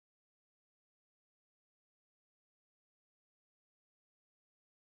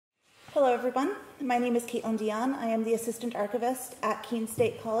Hello everyone, my name is Dionne. I am the Assistant Archivist at Keene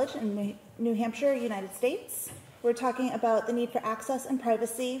State College in New Hampshire, United States. We're talking about the need for access and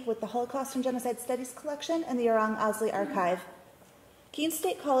privacy with the Holocaust and Genocide Studies collection and the Orang Asli Archive. Keene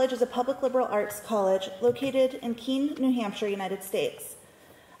State College is a public liberal arts college located in Keene, New Hampshire, United States.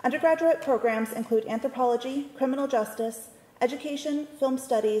 Undergraduate programs include anthropology, criminal justice, education, film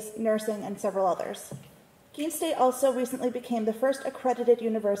studies, nursing, and several others. Keene State also recently became the first accredited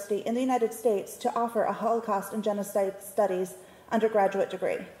university in the United States to offer a Holocaust and Genocide Studies undergraduate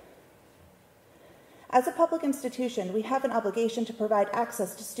degree. As a public institution, we have an obligation to provide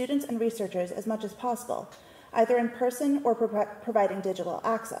access to students and researchers as much as possible, either in person or providing digital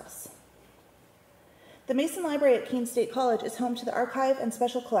access. The Mason Library at Keene State College is home to the archive and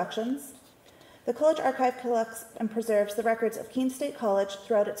special collections. The college archive collects and preserves the records of Keene State College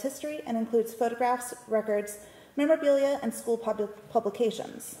throughout its history and includes photographs, records, memorabilia, and school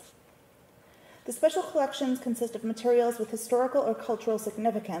publications. The special collections consist of materials with historical or cultural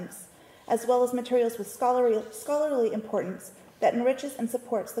significance, as well as materials with scholarly importance that enriches and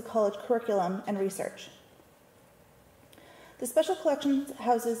supports the college curriculum and research. The special collection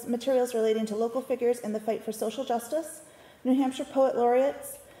houses materials relating to local figures in the fight for social justice, New Hampshire poet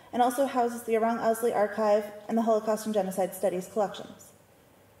laureates, and also houses the Orang Asli Archive and the Holocaust and Genocide Studies collections.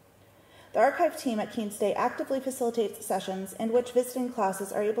 The archive team at Keene State actively facilitates sessions in which visiting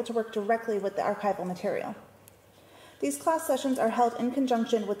classes are able to work directly with the archival material. These class sessions are held in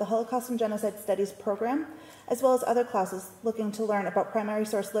conjunction with the Holocaust and Genocide Studies program, as well as other classes looking to learn about primary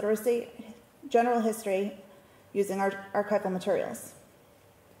source literacy, general history, using archival materials.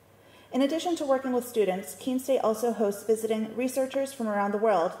 In addition to working with students, Keene State also hosts visiting researchers from around the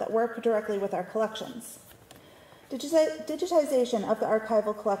world that work directly with our collections. Digitization of the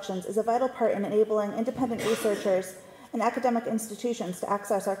archival collections is a vital part in enabling independent researchers and academic institutions to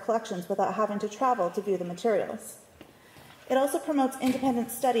access our collections without having to travel to view the materials. It also promotes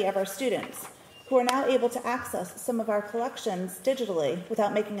independent study of our students, who are now able to access some of our collections digitally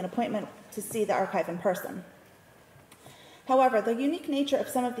without making an appointment to see the archive in person. However, the unique nature of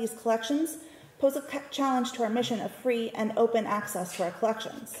some of these collections pose a challenge to our mission of free and open access to our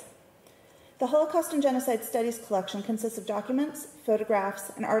collections. The Holocaust and Genocide Studies collection consists of documents,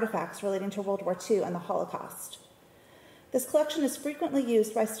 photographs, and artifacts relating to World War II and the Holocaust. This collection is frequently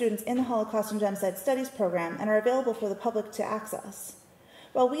used by students in the Holocaust and Genocide Studies program and are available for the public to access.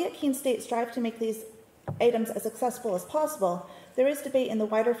 While we at Keene State strive to make these items as accessible as possible, there is debate in the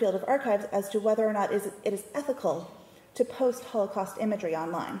wider field of archives as to whether or not it is ethical to post Holocaust imagery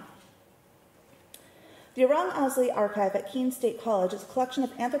online. The Orang Asli Archive at Keene State College is a collection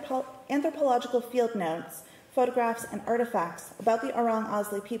of anthropological field notes, photographs, and artifacts about the Orang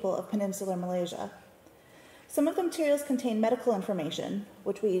Asli people of Peninsular Malaysia. Some of the materials contain medical information,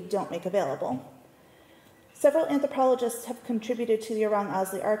 which we don't make available. Several anthropologists have contributed to the Orang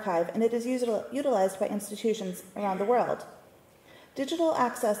Asli Archive, and it is utilized by institutions around the world. Digital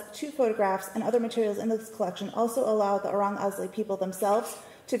access to photographs and other materials in this collection also allow the Orang Asli people themselves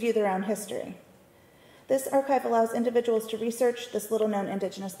to view their own history. This archive allows individuals to research this little-known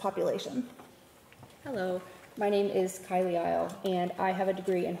indigenous population. Hello, my name is Kyleigh, and I have a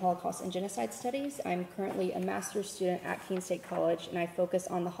degree in Holocaust and Genocide Studies. I'm currently a master's student at Keene State College, and I focus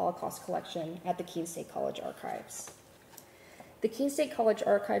on the Holocaust collection at the Keene State College Archives. The Keene State College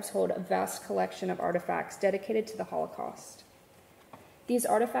Archives hold a vast collection of artifacts dedicated to the Holocaust. These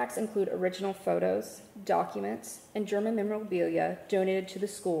artifacts include original photos, documents, and German memorabilia donated to the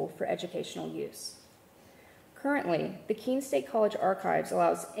school for educational use. Currently, the Keene State College Archives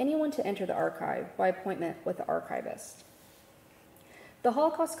allows anyone to enter the archive by appointment with the archivist. The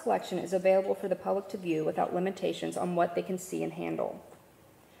Holocaust collection is available for the public to view without limitations on what they can see and handle.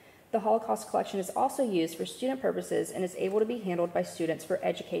 The Holocaust collection is also used for student purposes and is able to be handled by students for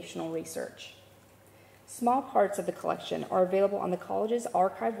educational research. Small parts of the collection are available on the college's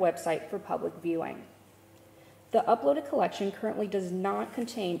archive website for public viewing. The uploaded collection currently does not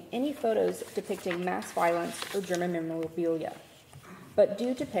contain any photos depicting mass violence or German memorabilia, but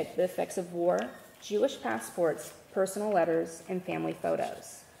do depict the effects of war, Jewish passports, personal letters, and family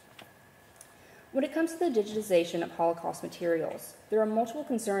photos. When it comes to the digitization of Holocaust materials, there are multiple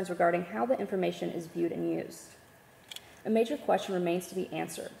concerns regarding how the information is viewed and used. A major question remains to be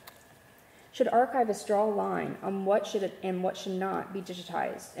answered. Should archivists draw a line on what should and what should not be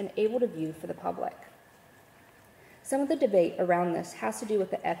digitized and able to view for the public? Some of the debate around this has to do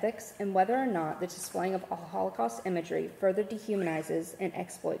with the ethics and whether or not the displaying of Holocaust imagery further dehumanizes and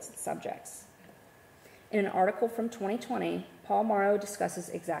exploits its subjects. In an article from 2020, Paul Morrow discusses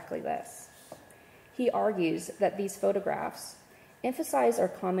exactly this. He argues that these photographs emphasize our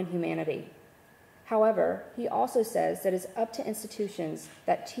common humanity. However, he also says that it's up to institutions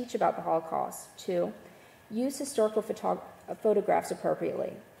that teach about the Holocaust to use historical photographs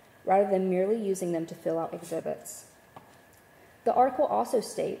appropriately, rather than merely using them to fill out exhibits. The article also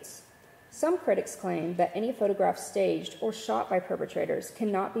states, some critics claim that any photographs staged or shot by perpetrators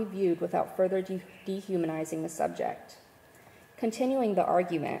cannot be viewed without further dehumanizing the subject. Continuing the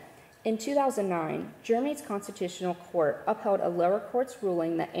argument, in 2009, Germany's constitutional court upheld a lower court's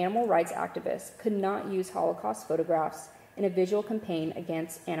ruling that animal rights activists could not use Holocaust photographs in a visual campaign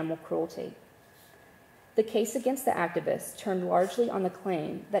against animal cruelty. The case against the activists turned largely on the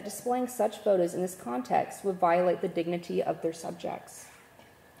claim that displaying such photos in this context would violate the dignity of their subjects.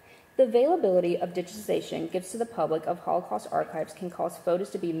 The availability of digitization gives to the public of Holocaust archives can cause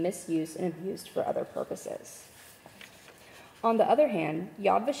photos to be misused and abused for other purposes. On the other hand,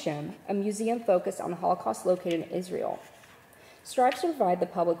 Yad Vashem, a museum focused on the Holocaust located in Israel, strives to provide the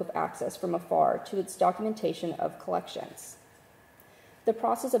public with access from afar to its documentation of collections. The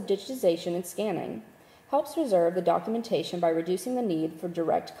process of digitization and scanning helps preserve the documentation by reducing the need for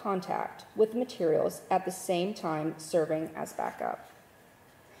direct contact with materials at the same time serving as backup.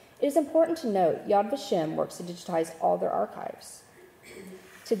 It is important to note Yad Vashem works to digitize all their archives.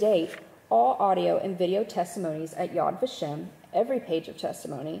 To date, all audio and video testimonies at Yad Vashem, every page of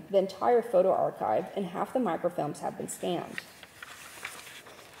testimony, the entire photo archive, and half the microfilms have been scanned.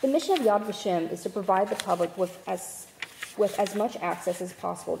 The mission of Yad Vashem is to provide the public with as much access as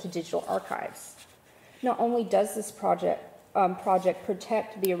possible to digital archives. Not only does this project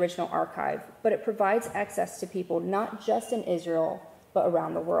protect the original archive, but it provides access to people not just in Israel, but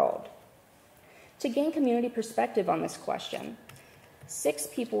around the world. To gain community perspective on this question, 6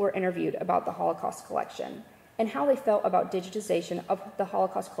 people were interviewed about the Holocaust collection and how they felt about digitization of the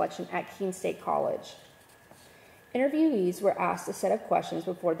Holocaust collection at Keene State College. Interviewees were asked a set of questions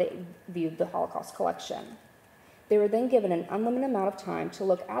before they viewed the Holocaust collection. They were then given an unlimited amount of time to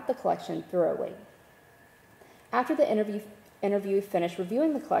look at the collection thoroughly. After the interviewee finished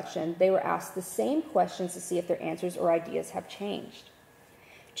reviewing the collection, they were asked the same questions to see if their answers or ideas have changed.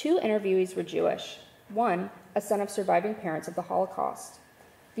 2 interviewees were Jewish. One, a son of surviving parents of the Holocaust.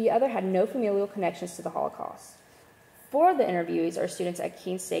 The other had no familial connections to the Holocaust. 4 of the interviewees are students at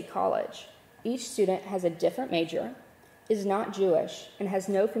Keene State College. Each student has a different major, is not Jewish, and has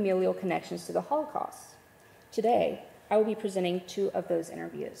no familial connections to the Holocaust. Today, I will be presenting 2 of those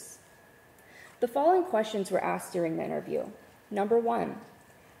interviews. The following questions were asked during the interview. Number 1,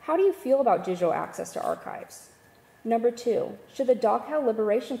 how do you feel about digital access to archives? Number 2, should the Dachau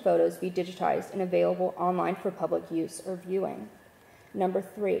liberation photos be digitized and available online for public use or viewing? Number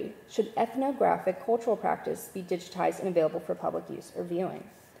 3, should ethnographic cultural practice be digitized and available for public use or viewing?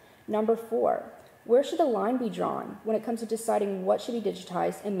 Number 4, where should the line be drawn when it comes to deciding what should be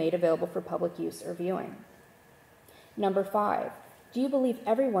digitized and made available for public use or viewing? Number 5, do you believe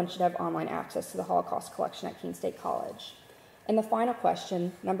everyone should have online access to the Holocaust collection at Keene State College? And the final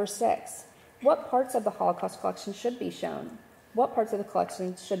question, number 6, what parts of the Holocaust collection should be shown? What parts of the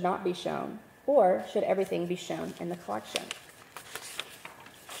collection should not be shown? Or should everything be shown in the collection?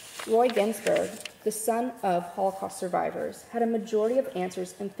 Roy Ginsburg, the son of Holocaust survivors, had a majority of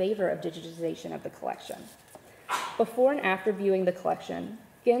answers in favor of digitization of the collection. Before and after viewing the collection,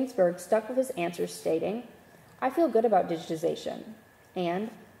 Ginsburg stuck with his answers stating, I feel good about digitization, and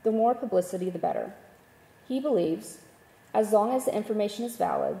the more publicity, the better. He believes, as long as the information is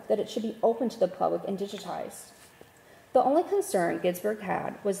valid, that it should be open to the public and digitized. The only concern Ginsburg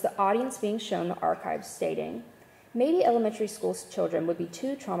had was the audience being shown the archives, stating, maybe elementary school children would be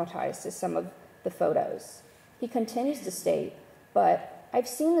too traumatized to some of the photos. He continues to state, but I've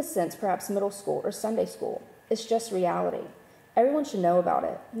seen this since perhaps middle school or Sunday school. It's just reality. Everyone should know about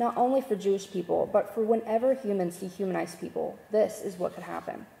it, not only for Jewish people, but for whenever humans dehumanize people. This is what could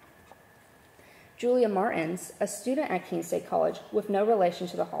happen. Julia Martins, a student at Keene State College with no relation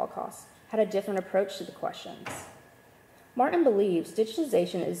to the Holocaust, had a different approach to the questions. Martin believes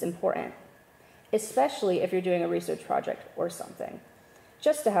digitization is important, especially if you're doing a research project or something,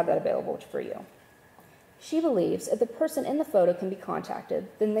 just to have that available for you. She believes if the person in the photo can be contacted,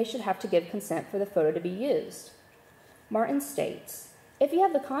 then they should have to give consent for the photo to be used. Martin states, if you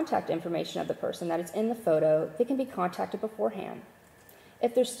have the contact information of the person that is in the photo, they can be contacted beforehand.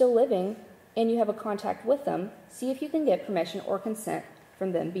 If they're still living and you have a contact with them, see if you can get permission or consent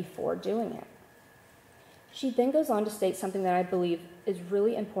from them before doing it. She then goes on to state something that I believe is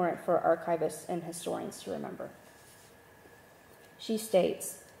really important for archivists and historians to remember. She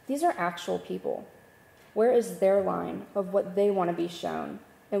states, these are actual people. Where is their line of what they want to be shown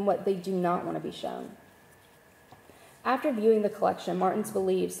and what they do not want to be shown? After viewing the collection, Martins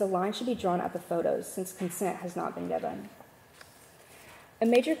believes the line should be drawn at the photos since consent has not been given. A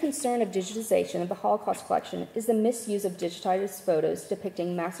major concern of digitization of the Holocaust collection is the misuse of digitized photos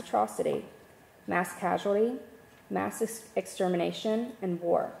depicting mass atrocity, mass casualty, mass extermination, and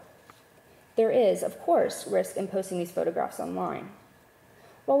war. There is, of course, risk in posting these photographs online.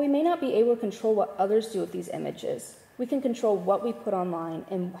 While we may not be able to control what others do with these images, we can control what we put online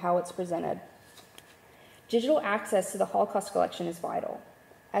and how it's presented. Digital access to the Holocaust collection is vital,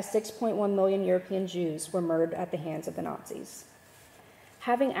 as 6.1 million European Jews were murdered at the hands of the Nazis.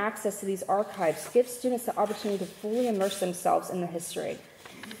 Having access to these archives gives students the opportunity to fully immerse themselves in the history.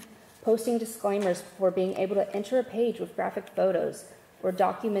 Posting disclaimers before being able to enter a page with graphic photos or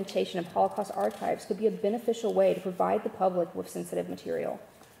documentation of Holocaust archives could be a beneficial way to provide the public with sensitive material.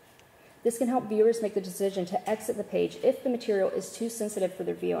 This can help viewers make the decision to exit the page if the material is too sensitive for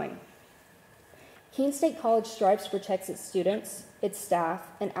their viewing. Keene State College strives to protect its students, its staff,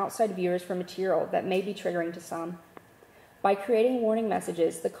 and outside viewers from material that may be triggering to some. By creating warning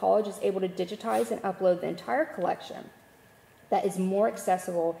messages, the college is able to digitize and upload the entire collection that is more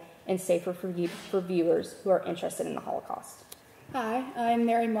accessible and safer for viewers who are interested in the Holocaust. Hi, I'm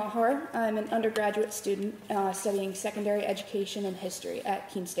Mary Meagher. I'm an undergraduate student studying secondary education and history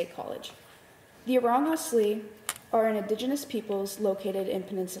at Keene State College. The Orang Asli are an indigenous peoples located in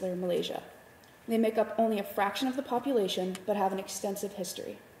Peninsular Malaysia. They make up only a fraction of the population, but have an extensive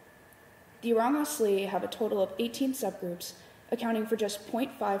history. The Orang Asli have a total of 18 subgroups, accounting for just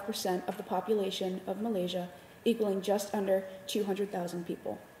 0.5% of the population of Malaysia, equaling just under 200,000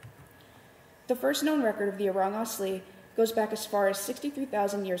 people. The first known record of the Orang Asli goes back as far as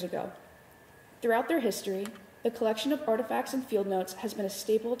 63,000 years ago. Throughout their history, the collection of artifacts and field notes has been a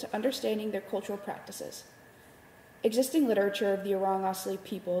staple to understanding their cultural practices. Existing literature of the Orang Asli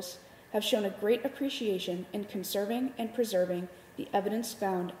peoples have shown a great appreciation in conserving and preserving the evidence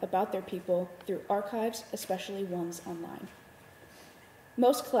found about their people through archives, especially ones online.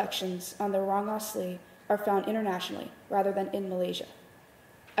 Most collections on the Orang Asli are found internationally rather than in Malaysia.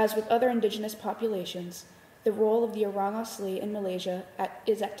 As with other indigenous populations, the role of the Orang Asli in Malaysia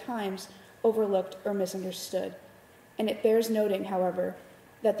is at times overlooked or misunderstood, and it bears noting, however,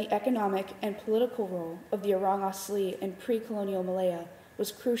 that the economic and political role of the Orang Asli in pre-colonial Malaya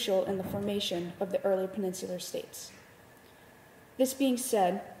was crucial in the formation of the early peninsular states. This being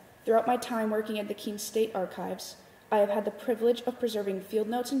said, throughout my time working at the Keene State Archives, I have had the privilege of preserving field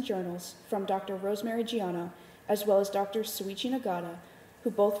notes and journals from Dr. Rosemary Dionne as well as Dr. Suichi Nagata,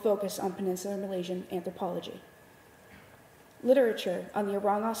 who both focus on Peninsular Malaysian anthropology. Literature on the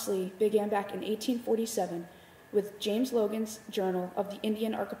Orang Asli began back in 1847 with James Logan's Journal of the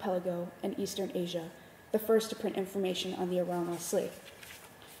Indian Archipelago and Eastern Asia, the first to print information on the Orang Asli.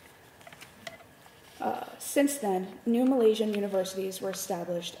 Since then, new Malaysian universities were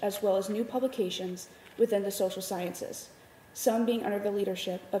established, as well as new publications within the social sciences, some being under the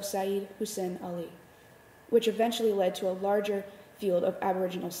leadership of Syed Hussein Ali, which eventually led to a larger field of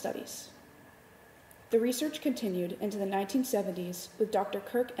Aboriginal studies. The research continued into the 1970s with Dr.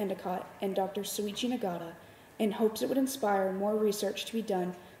 Kirk Endicott and Dr. Suichi Nagata in hopes it would inspire more research to be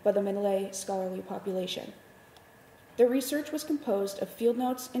done by the Malay scholarly population. The research was composed of field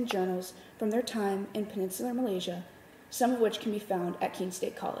notes and journals from their time in Peninsular Malaysia, some of which can be found at Keene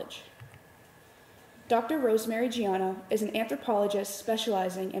State College. Dr. Rosemary Dionne is an anthropologist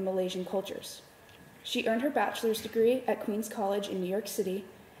specializing in Malaysian cultures. She earned her bachelor's degree at Queens College in New York City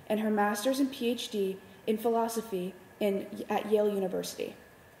and her master's and PhD in philosophy at Yale University.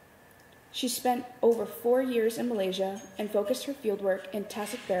 She spent over 4 years in Malaysia and focused her fieldwork in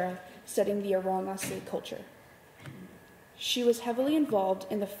Tasik Bera, studying the Orang Asli culture. She was heavily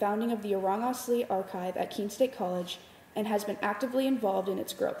involved in the founding of the Orang Asli Archive at Keene State College and has been actively involved in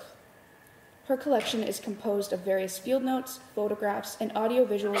its growth. Her collection is composed of various field notes, photographs, and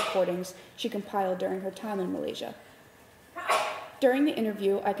audiovisual recordings she compiled during her time in Malaysia. During the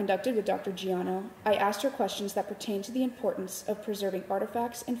interview I conducted with Dr. Dionne, I asked her questions that pertain to the importance of preserving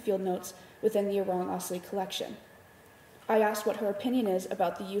artifacts and field notes within the Orang Asli collection. I asked what her opinion is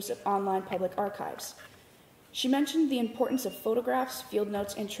about the use of online public archives. She mentioned the importance of photographs, field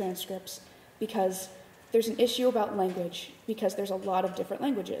notes, and transcripts because there's an issue about language, because there's a lot of different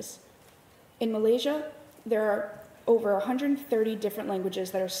languages. In Malaysia, there are over 130 different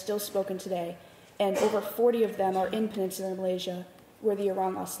languages that are still spoken today, and over 40 of them are in Peninsular Malaysia, where the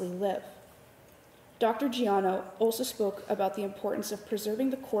Orang Asli live. Dr. Dionne also spoke about the importance of preserving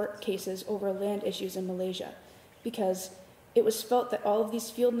the court cases over land issues in Malaysia, because it was felt that all of these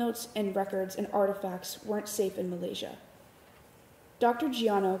field notes and records and artifacts weren't safe in Malaysia. Dr.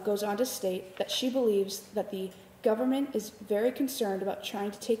 Dionne goes on to state that she believes that the government is very concerned about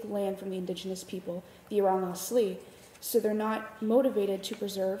trying to take land from the indigenous people, the Orang Asli, so they're not motivated to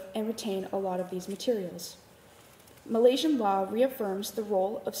preserve and retain a lot of these materials. Malaysian law reaffirms the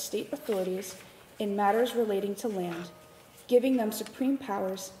role of state authorities in matters relating to land, giving them supreme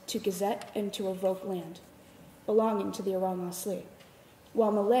powers to gazette and to revoke land belonging to the Orang Asli,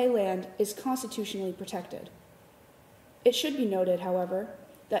 while Malay land is constitutionally protected. It should be noted, however,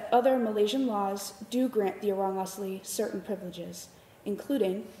 that other Malaysian laws do grant the Orang Asli certain privileges,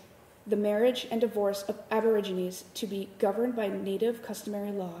 including the marriage and divorce of Aborigines to be governed by native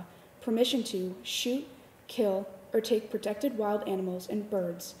customary law, permission to shoot, kill, or take protected wild animals and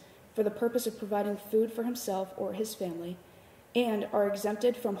birds for the purpose of providing food for himself or his family, and are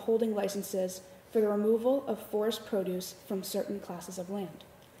exempted from holding licenses for the removal of forest produce from certain classes of land.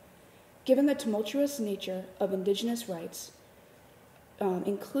 Given the tumultuous nature of indigenous rights,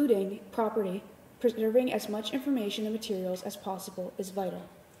 including property, preserving as much information and materials as possible is vital.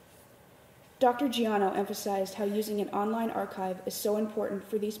 Dr. Dionne emphasized how using an online archive is so important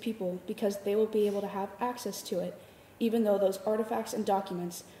for these people because they will be able to have access to it, even though those artifacts and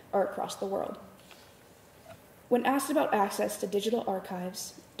documents are across the world. When asked about access to digital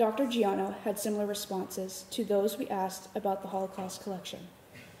archives, Dr. Dionne had similar responses to those we asked about the Holocaust collection.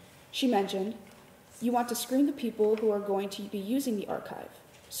 She mentioned, "You want to screen the people who are going to be using the archive.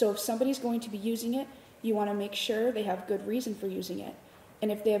 So if somebody's going to be using it, you want to make sure they have good reason for using it.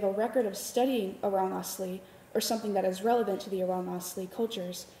 And if they have a record of studying Orang Asli or something that is relevant to the Orang Asli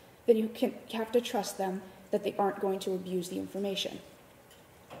cultures, then you have to trust them that they aren't going to abuse the information."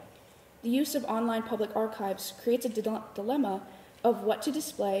 The use of online public archives creates a dilemma of what to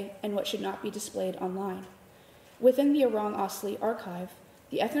display and what should not be displayed online. Within the Orang Asli Archive,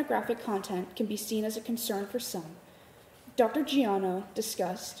 the ethnographic content can be seen as a concern for some. Dr. Dionne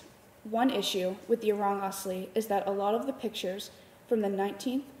discussed one issue with the Orang Asli is that a lot of the pictures from the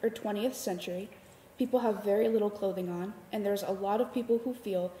 19th or 20th century, people have very little clothing on, and there's a lot of people who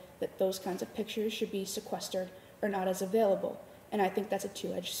feel that those kinds of pictures should be sequestered or not as available, and I think that's a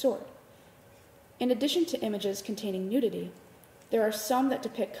two-edged sword. In addition to images containing nudity, there are some that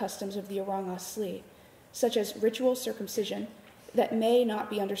depict customs of the Orang Asli, such as ritual circumcision, that may not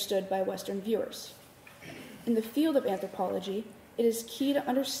be understood by Western viewers. In the field of anthropology, it is key to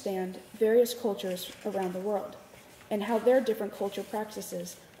understand various cultures around the world and how their different cultural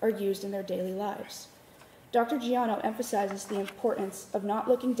practices are used in their daily lives. Dr. Dionne emphasizes the importance of not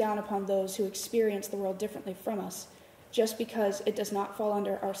looking down upon those who experience the world differently from us, just because it does not fall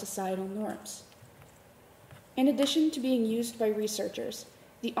under our societal norms. In addition to being used by researchers,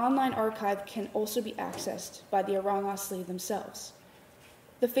 the online archive can also be accessed by the Orang Asli themselves.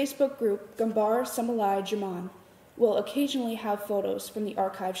 The Facebook group Gambar Samalai Jaman will occasionally have photos from the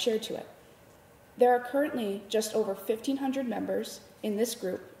archive shared to it. There are currently just over 1,500 members in this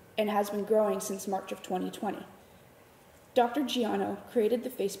group and has been growing since March of 2020. Dr. Dionne created the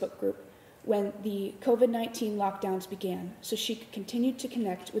Facebook group when the COVID-19 lockdowns began so she could continue to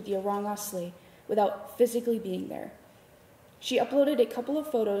connect with the Orang Asli without physically being there. She uploaded a couple of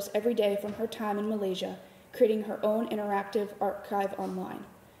photos every day from her time in Malaysia, creating her own interactive archive online.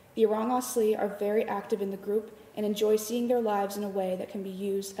 The Orang Asli are very active in the group and enjoy seeing their lives in a way that can be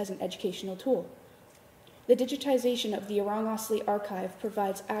used as an educational tool. The digitization of the Orang Asli archive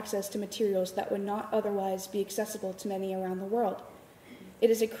provides access to materials that would not otherwise be accessible to many around the world. It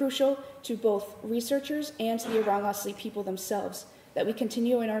is crucial to both researchers and to the Orang Asli people themselves that we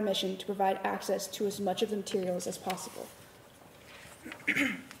continue in our mission to provide access to as much of the materials as possible.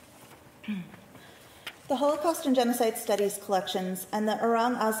 The Holocaust and Genocide Studies collections and the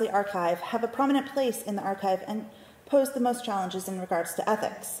Orang Asli Archive have a prominent place in the archive and pose the most challenges in regards to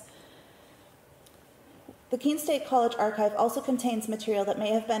ethics. The Keene State College Archive also contains material that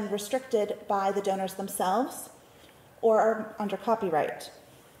may have been restricted by the donors themselves or are under copyright.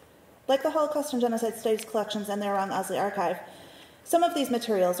 Like the Holocaust and Genocide Studies collections and the Orang Asli Archive, some of these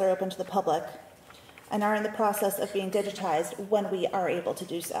materials are open to the public and are in the process of being digitized when we are able to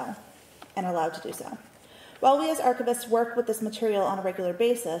do so and allowed to do so. While we as archivists work with this material on a regular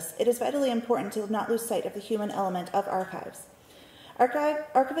basis, it is vitally important to not lose sight of the human element of archives.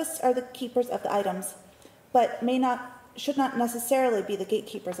 Archivists are the keepers of the items, but should not necessarily be the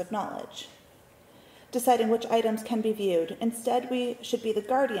gatekeepers of knowledge, deciding which items can be viewed. Instead, we should be the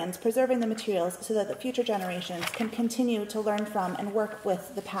guardians, preserving the materials so that the future generations can continue to learn from and work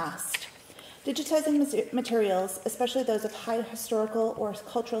with the past. Digitizing materials, especially those of high historical or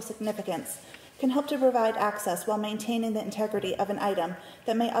cultural significance, can help to provide access while maintaining the integrity of an item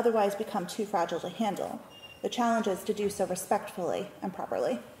that may otherwise become too fragile to handle. The challenge is to do so respectfully and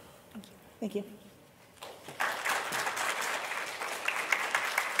properly. Thank you.